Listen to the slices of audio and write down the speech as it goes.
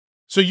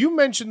So you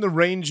mentioned the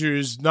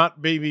Rangers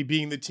not maybe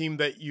being the team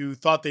that you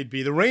thought they'd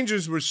be. The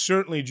Rangers were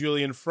certainly,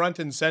 Julian, front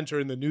and center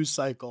in the news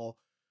cycle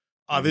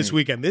this Hmm.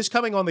 weekend. This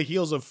coming on the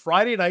heels of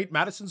Friday night,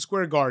 Madison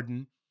Square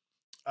Garden.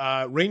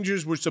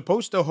 Rangers were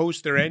supposed to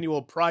host their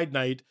annual Pride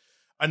Night,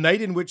 a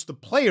night in which the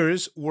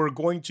players were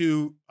going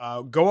to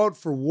go out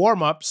for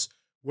warm-ups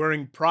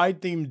wearing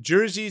Pride-themed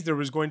jerseys. There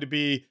was going to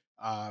be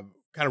kind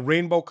of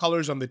rainbow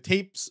colors on the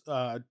tape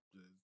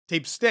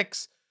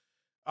sticks.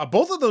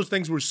 Both of those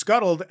things were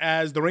scuttled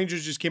as the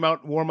Rangers just came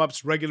out in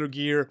warm-ups, regular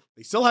gear.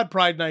 They still had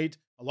Pride Night.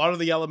 A lot of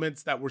the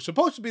elements that were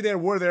supposed to be there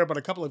were there, but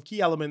a couple of key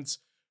elements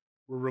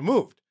were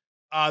removed.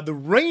 The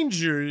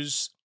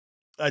Rangers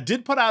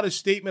did put out a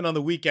statement on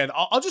the weekend.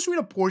 I'll just read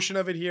a portion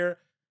of it here.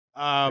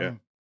 Yeah.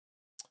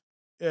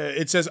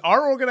 It says,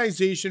 our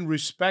organization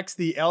respects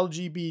the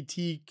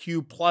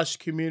LGBTQ plus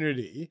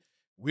community.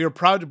 We are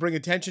proud to bring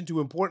attention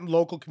to important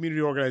local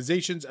community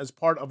organizations as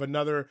part of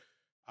another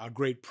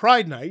great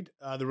Pride Night.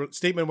 The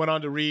statement went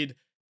on to read,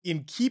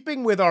 in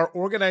keeping with our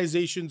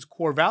organization's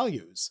core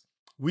values,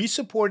 we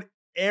support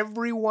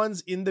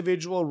everyone's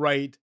individual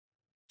right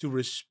to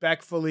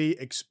respectfully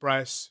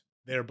express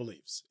their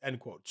beliefs, end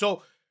quote.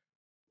 So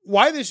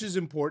why this is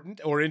important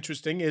or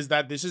interesting is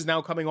that this is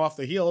now coming off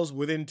the heels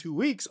within 2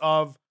 weeks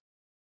of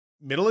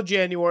middle of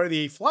January.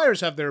 The Flyers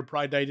have their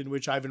Pride Night in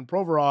which Ivan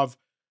Provorov,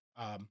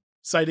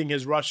 citing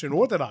his Russian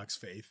Orthodox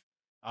faith,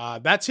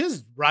 that's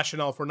his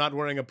rationale for not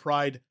wearing a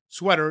Pride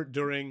sweater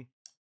during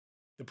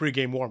the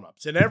pregame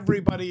warmups. And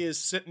everybody is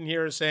sitting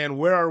here saying,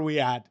 where are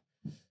we at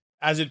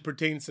as it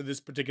pertains to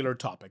this particular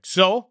topic?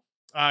 So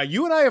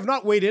you and I have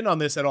not weighed in on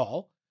this at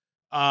all.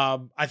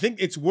 I think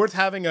it's worth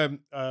having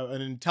an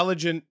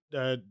intelligent,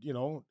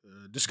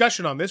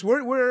 discussion on this.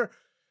 Where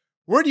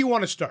do you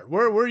want to start?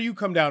 Where do you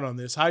come down on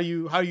this? How are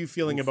you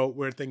feeling about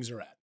where things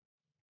are at?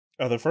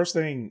 The first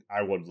thing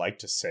I would like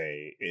to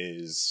say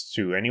is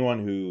to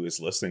anyone who is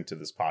listening to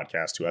this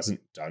podcast who hasn't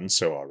done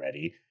so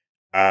already,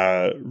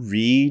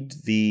 read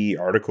the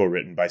article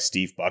written by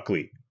Steve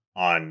Buckley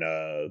on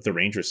the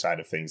Rangers side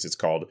of things. It's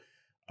called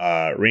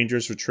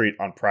Rangers Retreat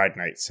on Pride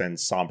Night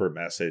Sends Somber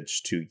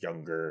Message to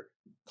Younger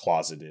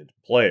Closeted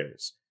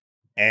Players.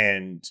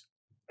 And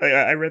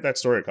I read that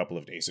story a couple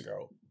of days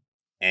ago,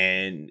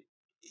 and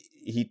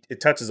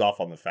it touches off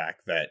on the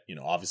fact that,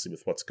 obviously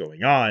with what's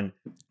going on,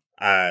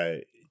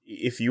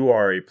 if you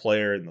are a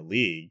player in the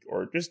league,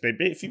 or just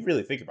maybe if you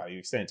really think about it, you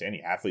extend it to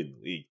any athlete in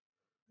the league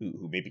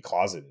who may be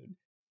closeted,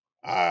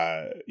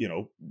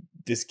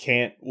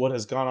 what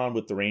has gone on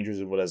with the Rangers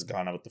and what has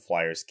gone on with the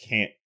Flyers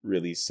can't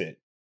really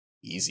sit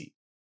easy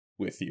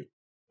with you.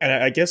 And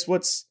I guess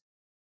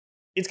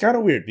it's kind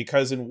of weird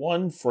because in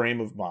one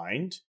frame of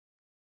mind,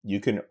 you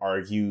can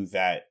argue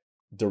that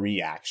the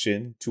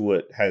reaction to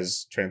what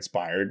has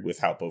transpired with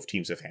how both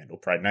teams have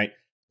handled Pride Night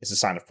is a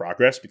sign of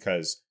progress,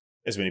 because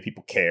as many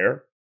people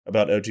care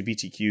about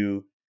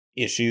LGBTQ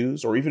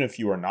issues, or even if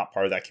you are not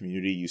part of that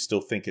community, you still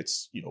think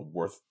it's,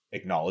 worth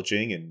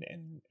acknowledging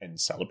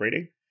and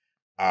celebrating.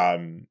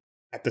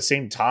 At the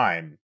same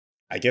time,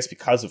 I guess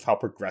because of how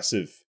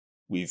progressive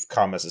we've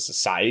come as a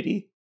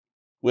society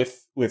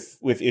with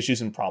issues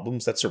and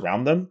problems that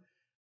surround them,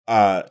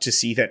 to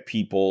see that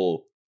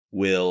people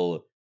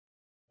will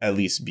at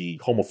least be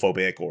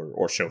homophobic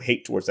or show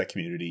hate towards that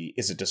community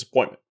is a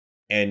disappointment.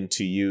 And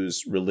to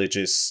use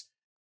religious,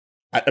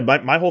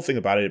 my whole thing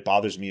about it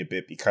bothers me a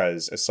bit,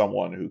 because as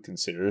someone who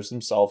considers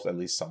themselves at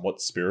least somewhat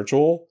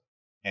spiritual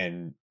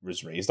and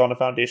was raised on a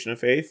foundation of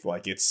faith,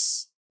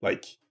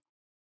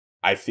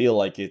 I feel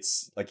like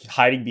it's like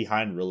hiding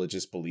behind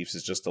religious beliefs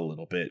is just a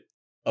little bit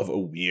of a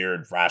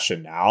weird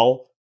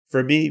rationale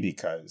for me,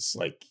 because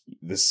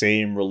the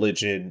same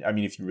religion, I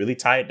mean, if you really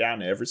tie it down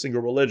to every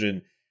single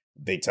religion,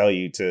 they tell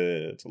you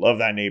to love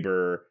that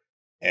neighbor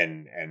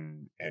and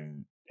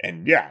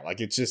yeah,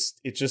 it's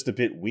just a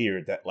bit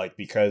weird that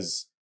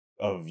because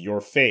of your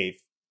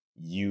faith,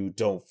 you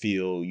don't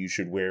feel you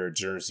should wear a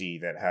jersey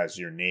that has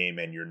your name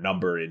and your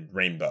number in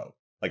rainbow.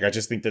 I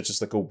just think that's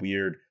just a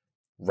weird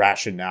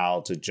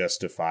rationale to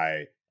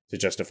justify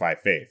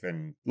faith.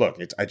 And look,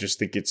 I just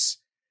think it's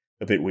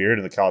a bit weird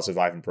in the case of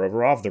Ivan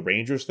Provorov. The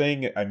Rangers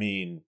thing, I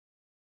mean,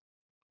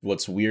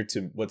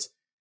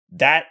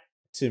 that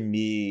to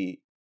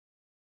me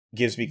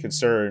gives me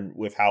concern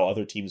with how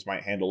other teams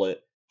might handle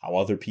it, how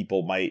other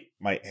people might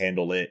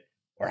handle it,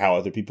 or how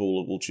other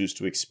people will choose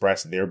to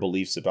express their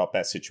beliefs about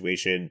that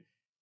situation.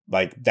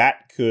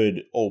 That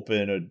could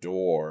open a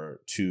door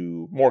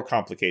to more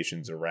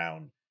complications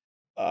around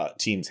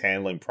teams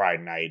handling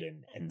Pride Night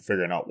and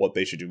figuring out what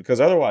they should do. Because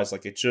otherwise,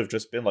 it should have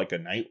just been a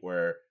night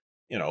where,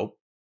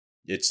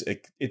 it's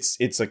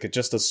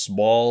just a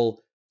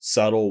small,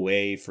 subtle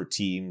way for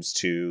teams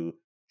to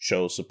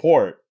show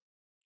support.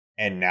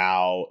 And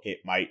now it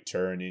might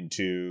turn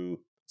into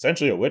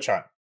essentially a witch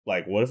hunt.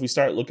 What if we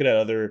start looking at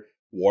other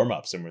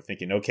warm-ups and we're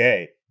thinking,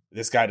 okay,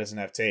 this guy doesn't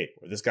have tape,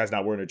 or this guy's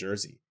not wearing a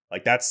jersey?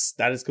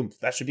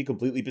 That should be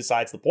completely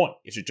besides the point.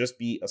 It should just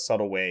be a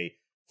subtle way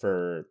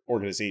for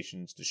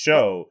organizations to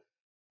show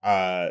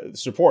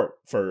support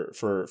for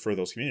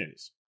those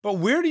communities. But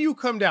where do you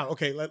come down?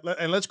 Okay,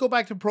 and let's go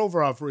back to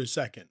Provorov for a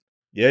second.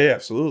 Yeah,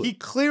 absolutely. He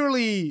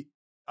clearly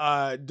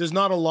does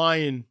not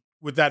align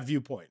with that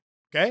viewpoint.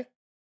 Okay.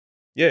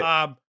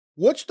 Yeah.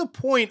 What's the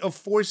point of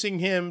forcing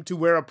him to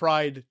wear a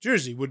Pride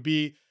jersey? Would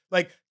be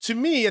like, to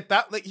me, at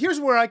that, like, here's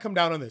where I come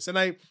down on this. And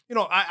I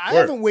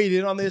haven't weighed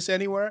in on this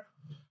anywhere.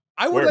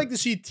 I would like to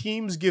see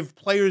teams give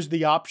players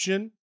the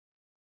option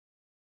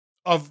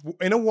of,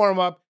 in a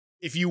warm-up,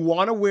 if you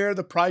want to wear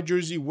the Pride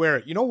jersey, wear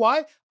it. You know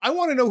why? I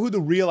want to know who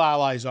the real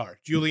allies are,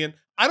 Julian.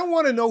 I don't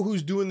want to know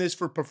who's doing this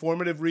for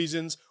performative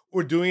reasons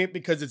or doing it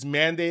because it's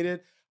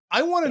mandated.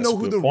 I want to know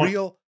who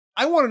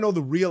I want to know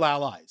the real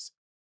allies.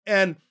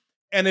 And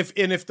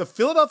if the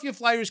Philadelphia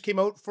Flyers came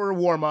out for a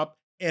warm-up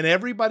and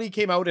everybody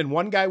came out and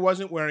one guy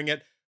wasn't wearing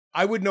it,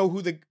 I would know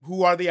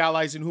who are the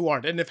allies and who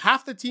aren't. And if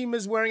half the team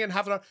is wearing it and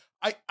half not,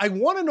 I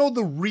want to know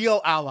the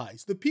real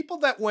allies, the people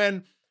that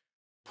when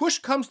push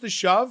comes to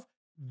shove,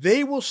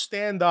 they will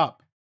stand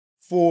up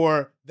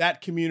for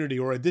that community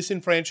or a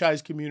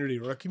disenfranchised community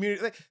or a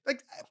community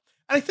like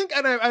I think,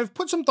 and I've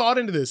put some thought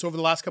into this over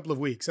the last couple of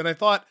weeks, and I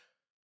thought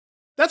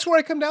that's where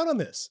I come down on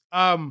this.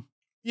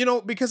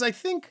 Because I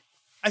think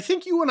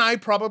you and I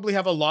probably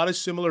have a lot of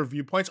similar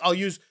viewpoints. I'll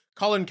use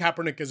Colin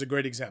Kaepernick as a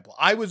great example.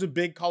 I was a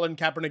big Colin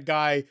Kaepernick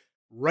guy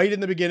right in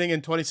the beginning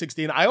in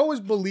 2016. I always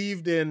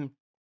believed in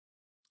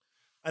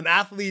an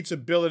athlete's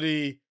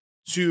ability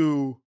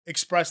to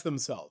express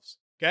themselves.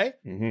 Okay.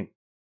 Mm-hmm.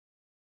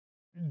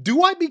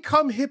 Do I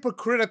become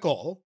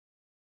hypocritical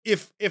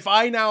if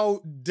I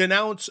now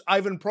denounce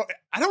Ivan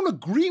I don't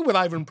agree with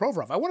Ivan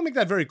Provorov. I want to make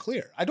that very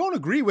clear. I don't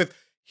agree with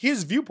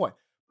his viewpoint.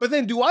 But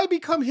then do I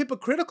become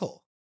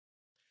hypocritical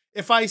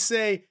if I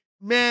say,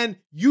 man,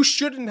 you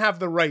shouldn't have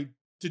the right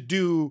to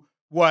do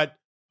what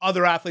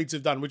other athletes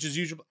have done, which is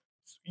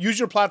use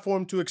your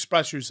platform to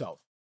express yourself?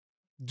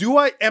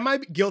 Am I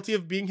guilty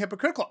of being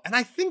hypocritical? And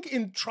I think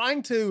in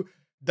trying to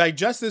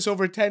digest this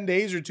over 10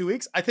 days or 2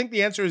 weeks, I think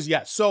the answer is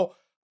yes. So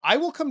I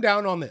will come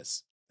down on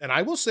this and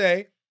I will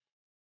say,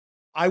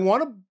 I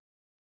want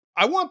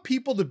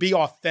people to be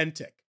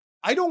authentic.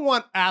 I don't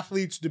want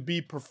athletes to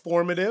be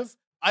performative.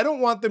 I don't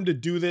want them to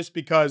do this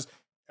because,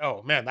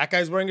 oh man, that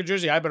guy's wearing a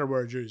jersey, I better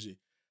wear a jersey.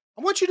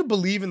 I want you to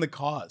believe in the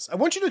cause. I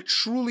want you to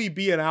truly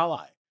be an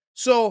ally.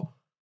 So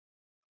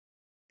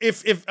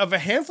if a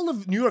handful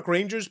of New York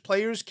Rangers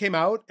players came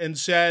out and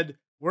said,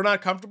 we're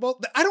not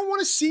comfortable, I don't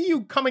want to see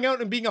you coming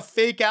out and being a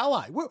fake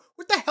ally. What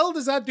the hell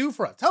does that do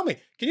for us? Tell me,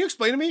 can you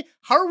explain to me,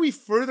 how are we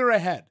further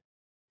ahead?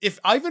 If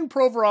Ivan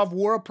Provorov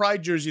wore a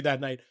Pride jersey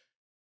that night,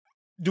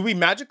 do we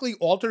magically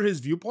alter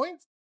his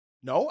viewpoint?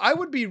 No, I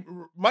would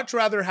much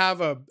rather have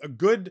a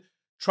good,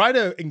 try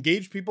to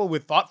engage people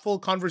with thoughtful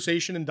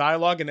conversation and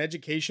dialogue and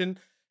education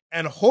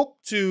and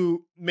hope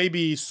to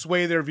maybe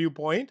sway their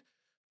viewpoint.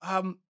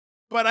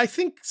 But I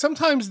think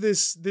sometimes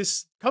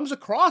this comes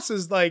across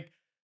as like,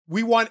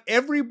 we want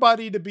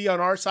everybody to be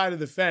on our side of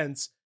the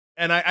fence.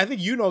 And I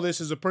think you know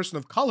this as a person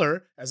of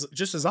color,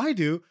 just as I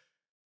do.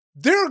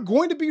 There are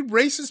going to be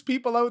racist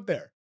people out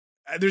there.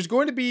 There's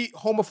going to be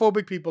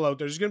homophobic people out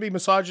there. There's going to be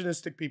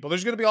misogynistic people.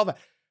 There's going to be all that.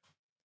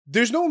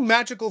 There's no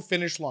magical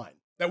finish line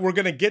that we're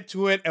going to get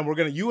to it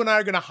and you and I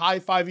are going to high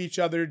five each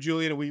other,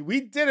 Julian.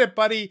 We did it,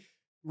 buddy.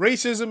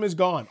 Racism is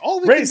gone.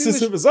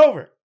 Racism is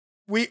over.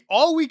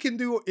 All we can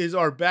do is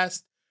our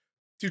best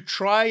to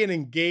try and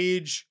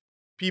engage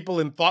people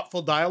in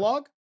thoughtful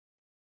dialogue.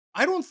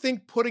 I don't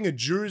think putting a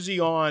jersey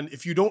on,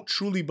 if you don't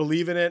truly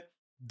believe in it,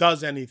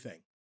 does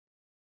anything.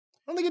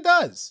 I don't think it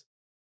does.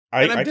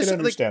 I can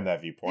understand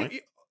that viewpoint.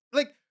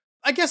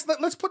 I guess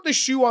let's put the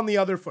shoe on the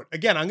other foot.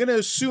 Again, I'm going to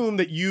assume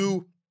that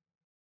you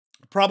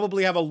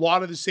probably have a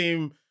lot of the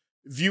same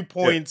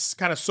viewpoints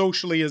kind of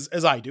socially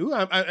as I do.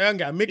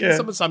 I'm making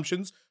some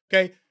assumptions.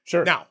 Okay.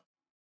 Sure. Now,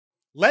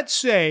 let's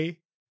say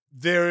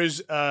there's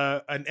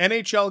an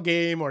NHL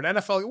game or an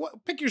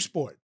NFL, pick your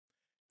sport.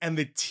 And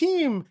the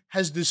team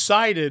has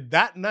decided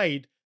that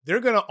night they're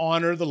going to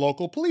honor the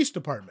local police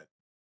department.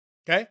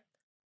 Okay.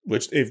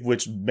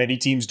 Which many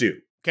teams do.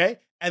 Okay.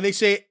 And they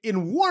say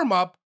in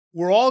warm-up,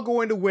 we're all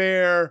going to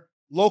wear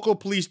local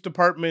police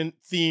department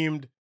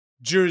themed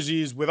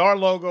jerseys with our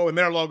logo and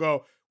their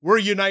logo. We're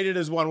united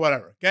as one,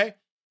 whatever. Okay.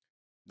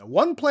 Now,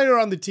 one player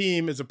on the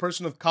team is a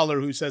person of color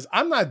who says,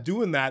 I'm not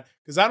doing that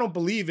because I don't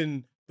believe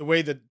in the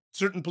way that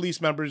certain police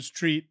members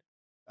treat,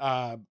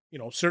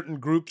 certain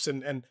groups.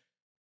 And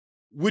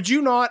would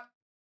you not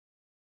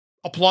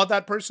applaud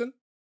that person?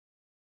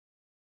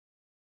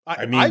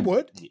 I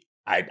would.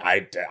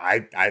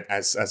 I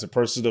as a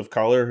person of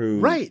color who,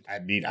 right. I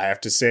mean, I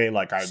have to say,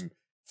 like, I'm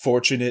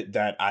fortunate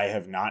that I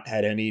have not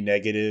had any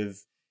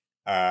negative,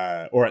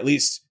 or at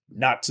least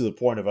not to the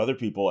point of other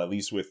people, at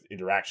least with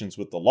interactions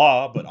with the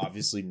law, but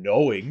obviously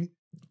knowing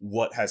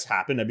what has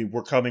happened. I mean,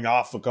 we're coming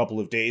off a couple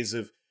of days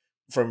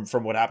from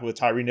what happened with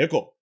Tyree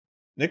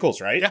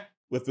Nichols, right? Yeah,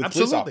 with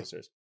police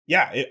officers.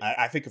 Yeah,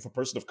 I think if a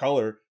person of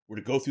color were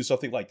to go through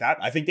something like that,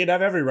 I think they'd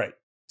have every right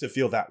to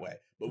feel that way.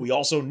 But we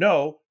also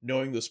know,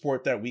 knowing the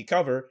sport that we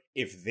cover,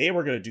 if they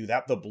were going to do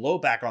that, the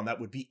blowback on that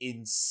would be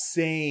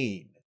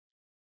insane.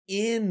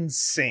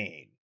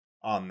 Insane.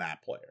 on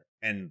that player.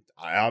 And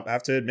I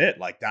have to admit,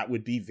 like, that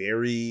would be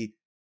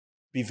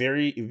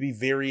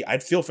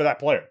I'd feel for that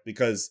player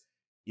because,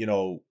 you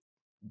know,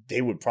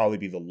 they would probably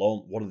be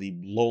one of the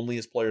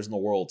loneliest players in the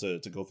world to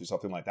go through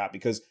something like that,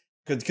 because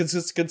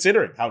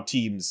considering how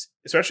teams,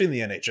 especially in the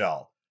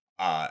NHL,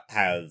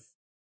 have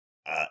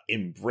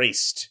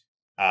embraced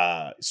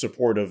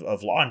support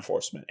of law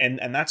enforcement,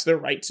 and that's their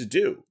right to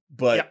do.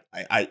 But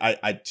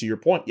I to your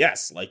point,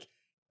 yes, like,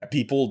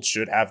 people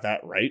should have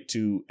that right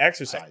to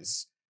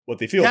exercise what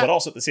they feel, but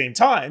also at the same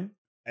time,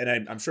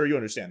 and I'm sure you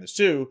understand this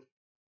too,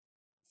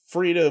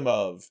 freedom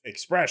of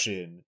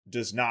expression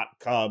does not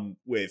come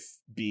with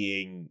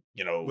being,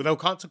 you know, without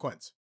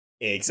consequence.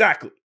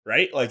 Exactly.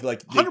 Right? Like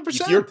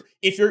 100%.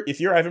 If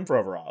you're Ivan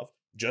Provorov,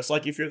 just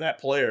like if you're that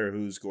player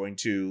who's going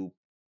to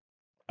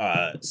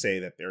say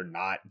that they're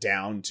not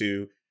down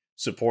to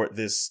support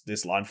this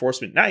law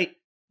enforcement night,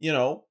 you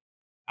know,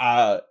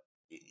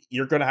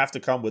 you're going to have to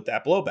come with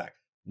that blowback.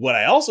 What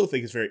I also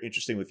think is very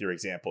interesting with your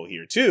example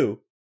here too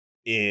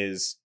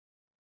is,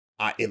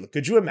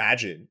 could you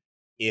imagine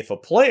if a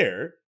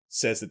player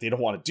says that they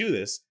don't want to do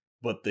this,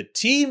 but the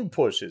team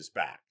pushes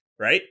back,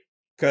 right?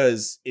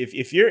 Because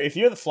if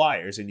you're the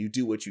Flyers and you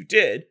do what you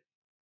did,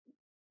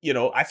 you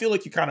know, I feel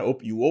like you kind of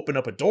open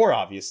up a door,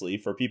 obviously,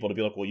 for people to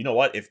be like, well, you know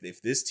what?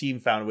 If this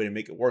team found a way to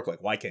make it work,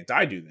 like, why can't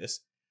I do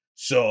this?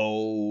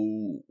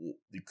 So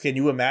can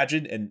you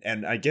imagine?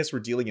 And I guess we're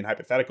dealing in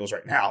hypotheticals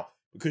right now.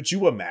 But could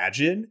you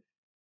imagine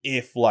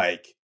if,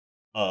 like,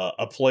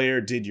 a player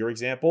did your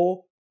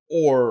example,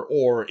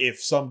 or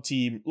if some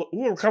team,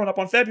 we're coming up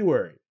on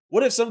February.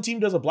 What if some team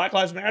does a Black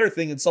Lives Matter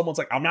thing and someone's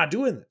like, I'm not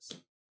doing this?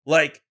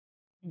 Like,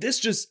 this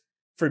just,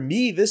 for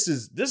me, this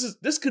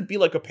could be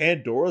like a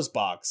Pandora's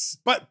box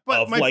but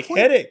of, my like, point,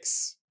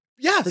 headaches.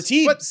 Yes, for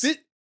teams.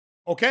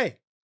 Okay,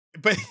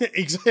 but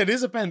it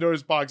is a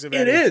Pandora's box. Of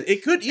it is.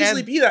 It could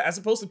easily be that, as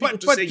opposed to people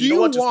just saying, you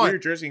know what, just wear your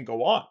jersey and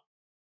go on.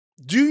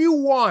 Do you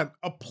want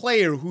a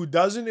player who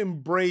doesn't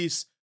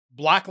embrace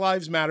Black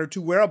Lives Matter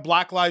to wear a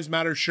Black Lives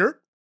Matter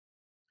shirt?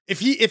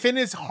 If in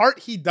his heart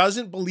he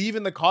doesn't believe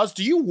in the cause,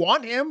 do you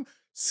want him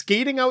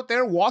skating out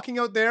there, walking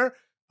out there?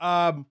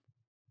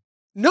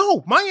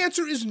 No, my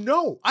answer is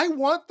no. I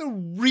want the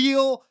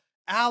real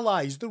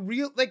allies, the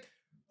real, like,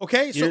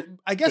 okay, so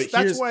I guess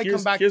that's where I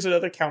come back. Here's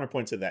another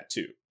counterpoint to that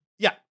too.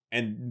 Yeah.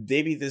 And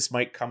maybe this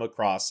might come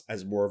across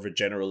as more of a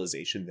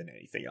generalization than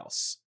anything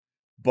else.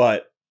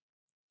 But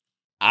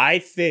I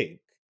think,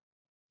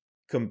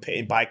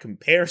 by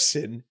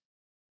comparison,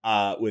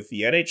 with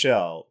the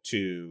NHL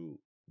to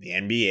the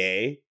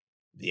NBA,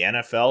 the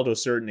NFL to a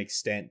certain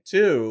extent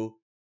too,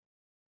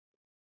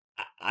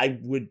 I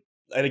would,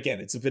 and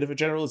again, it's a bit of a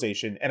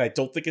generalization, and I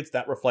don't think it's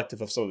that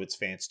reflective of some of its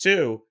fans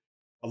too.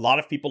 A lot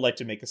of people like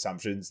to make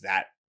assumptions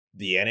that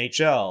the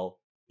NHL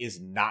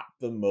is not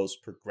the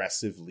most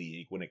progressive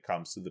league when it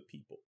comes to the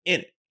people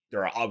in it.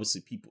 There are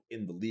obviously people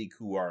in the league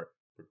who are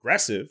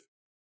progressive,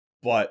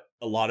 but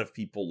a lot of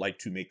people like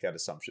to make that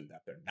assumption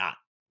that they're not.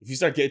 If you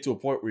start getting to a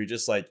point where you're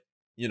just like,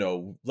 you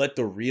know, let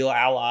the real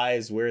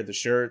allies wear the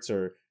shirts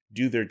or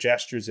do their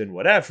gestures and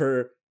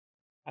whatever,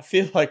 I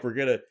feel like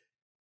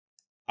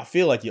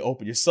you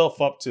open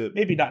yourself up to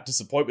maybe not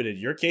disappointment in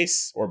your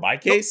case or my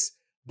case,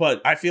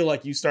 but I feel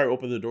like you start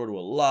opening the door to a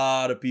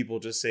lot of people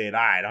just saying, all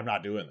right, I'm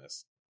not doing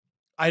this.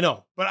 I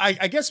know, but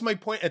I guess my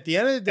point at the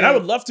end of the day, and I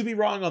would love to be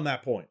wrong on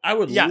that point. I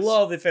would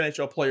love if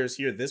NHL players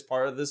hear this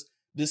part of this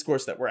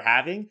discourse that we're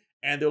having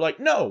and they're like,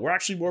 no, we're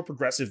actually more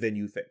progressive than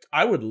you think.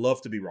 I would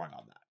love to be wrong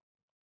on that.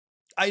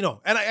 I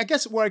know. And I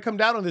guess where I come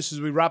down on this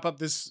is we wrap up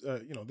this,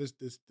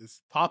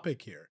 this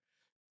topic here.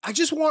 I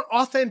just want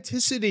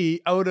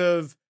authenticity out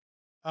of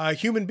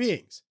human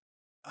beings.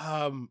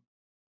 And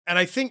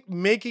I think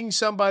making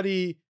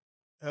somebody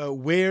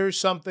wear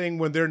something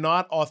when they're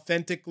not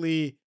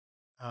authentically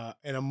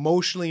and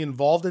emotionally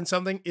involved in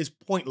something is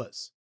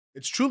pointless.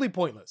 It's truly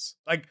pointless.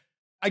 Like,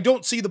 I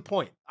don't see the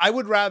point. I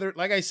would rather,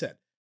 like I said,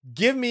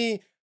 give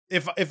me,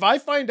 if I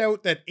find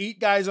out that 8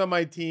 guys on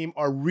my team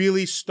are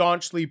really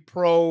staunchly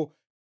pro,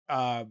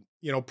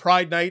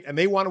 Pride Night and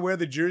they want to wear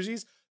the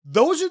jerseys,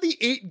 those are the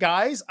 8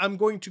 guys I'm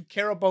going to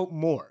care about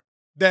more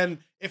than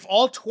if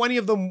all 20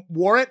 of them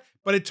wore it,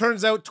 but it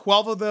turns out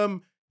 12 of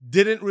them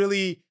didn't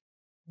really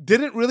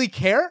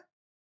care.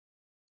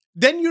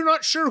 Then you're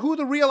not sure who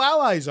the real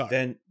allies are.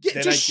 Then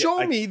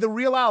show me the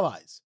real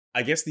allies.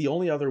 I guess the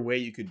only other way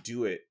you could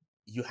do it,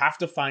 you have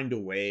to find a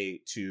way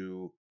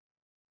to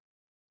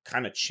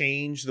kind of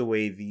change the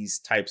way these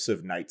types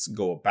of nights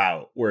go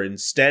about, where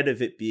instead of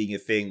it being a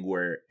thing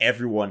where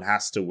everyone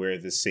has to wear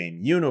the same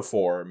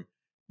uniform,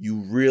 you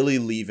really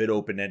leave it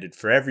open-ended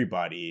for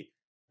everybody.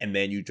 And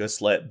then you just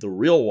let the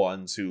real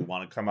ones who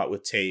want to come out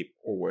with tape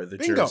or wear the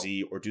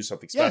jersey or do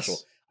something special.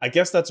 Yes. I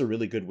guess that's a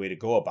really good way to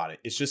go about it.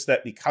 It's just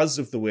that because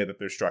of the way that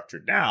they're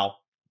structured now,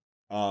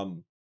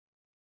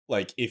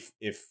 like if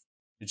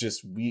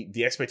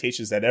the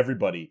expectation is that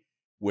everybody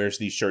wears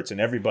these shirts and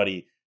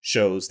everybody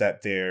shows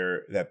that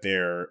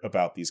they're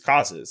about these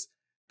causes,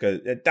 because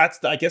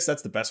I guess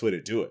that's the best way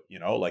to do it. You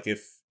know, like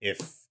if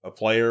a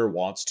player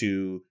wants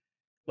to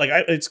Like,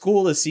 it's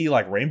cool to see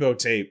like rainbow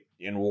tape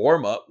in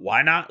warm up.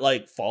 Why not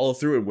like follow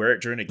through and wear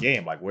it during a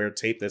game? Like, wear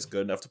tape that's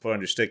good enough to put on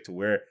your stick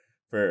to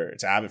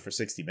to have it for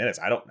 60 minutes.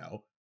 I don't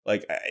know.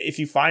 Like, if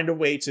you find a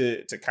way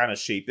to kind of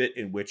shape it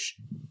in which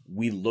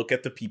we look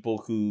at the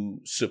people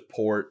who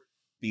support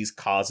these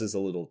causes a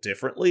little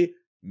differently,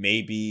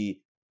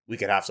 maybe we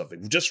could have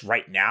something. Just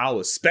right now,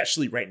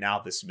 especially right now,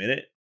 this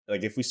minute,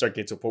 like if we start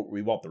getting to a point where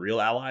we want the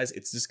real allies,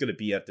 it's just going to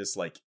be at this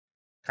like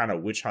kind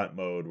of witch hunt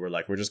mode where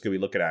like we're just going to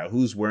be looking at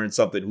who's wearing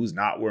something, who's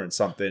not wearing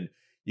something.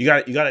 You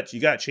got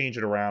to change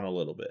it around a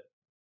little bit.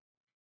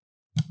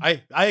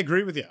 I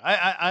agree with you.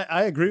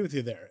 I agree with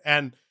you there.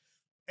 And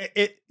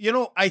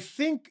I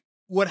think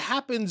what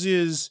happens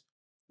is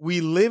we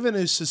live in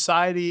a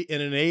society in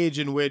an age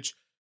in which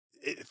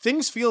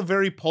things feel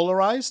very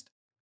polarized,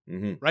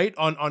 right?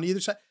 On either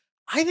side.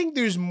 I think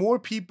there's more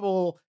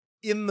people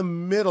in the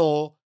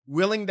middle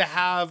willing to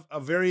have a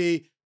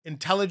very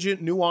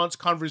intelligent, nuanced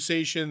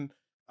conversation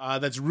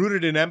that's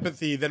rooted in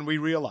empathy than we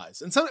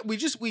realize. And so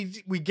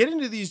we get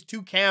into these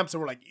two camps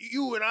and we're like,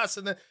 you and us.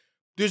 And then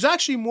there's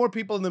actually more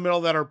people in the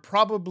middle that are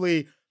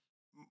probably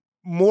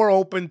more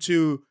open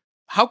to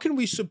how can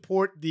we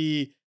support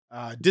the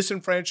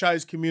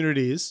disenfranchised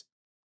communities?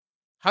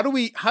 How do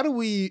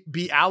we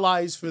be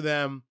allies for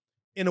them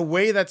in a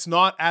way that's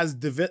not as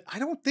divisive? I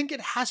don't think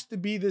it has to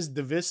be this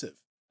divisive.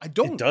 I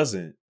don't. It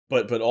doesn't.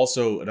 But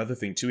also another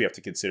thing too we have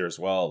to consider as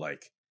well,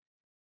 like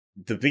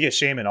the biggest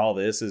shame in all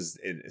this is,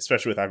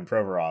 especially with Ivan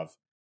Provorov,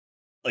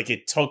 like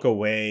it took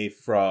away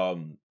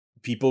from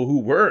people who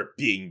were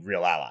being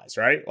real allies,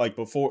 right? Like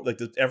before, like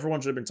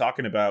everyone should have been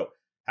talking about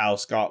how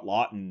Scott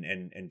Lawton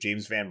and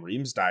James Van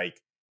Riemsdyk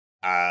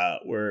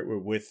were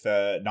with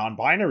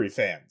non-binary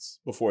fans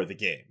before the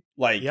game.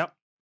 Like, yep.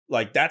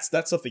 Like that's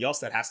something else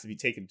that has to be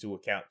taken into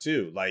account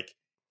too. Like,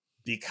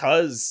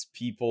 because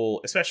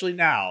people, especially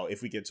now,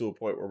 if we get to a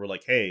point where we're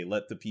like, hey,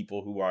 let the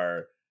people who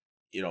are,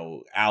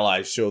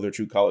 allies show their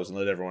true colors and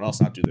let everyone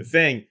else not do their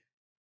thing.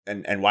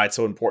 And why it's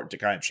so important to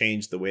kind of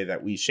change the way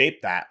that we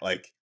shape that,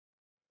 like,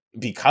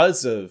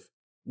 because of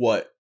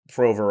what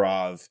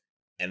Provorov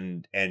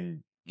and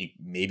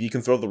maybe you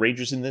can throw the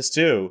Rangers in this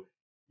too.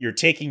 You're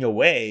taking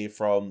away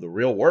from the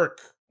real work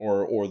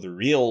or the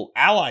real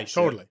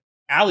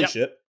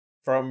allyship,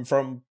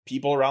 from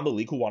people around the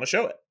league who want to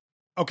show it.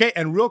 Okay,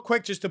 and real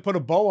quick, just to put a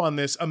bow on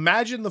this,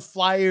 imagine the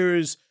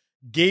Flyers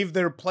gave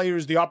their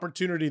players the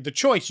opportunity, the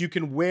choice. You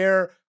can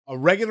wear a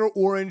regular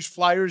orange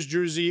Flyers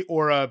jersey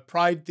or a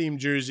Pride-themed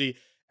jersey,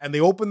 and they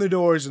opened the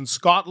doors, and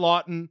Scott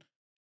Lawton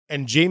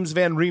and James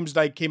Van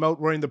Riemsdyk came out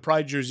wearing the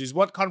Pride jerseys.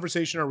 What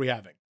conversation are we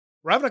having?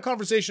 We're having a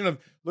conversation of,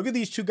 look at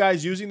these two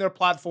guys using their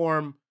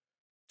platform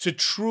to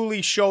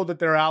truly show that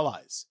they're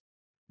allies.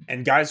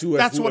 And guys who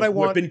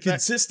have been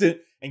consistent,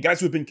 and guys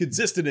who have been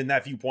consistent in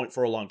that viewpoint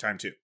for a long time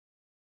too.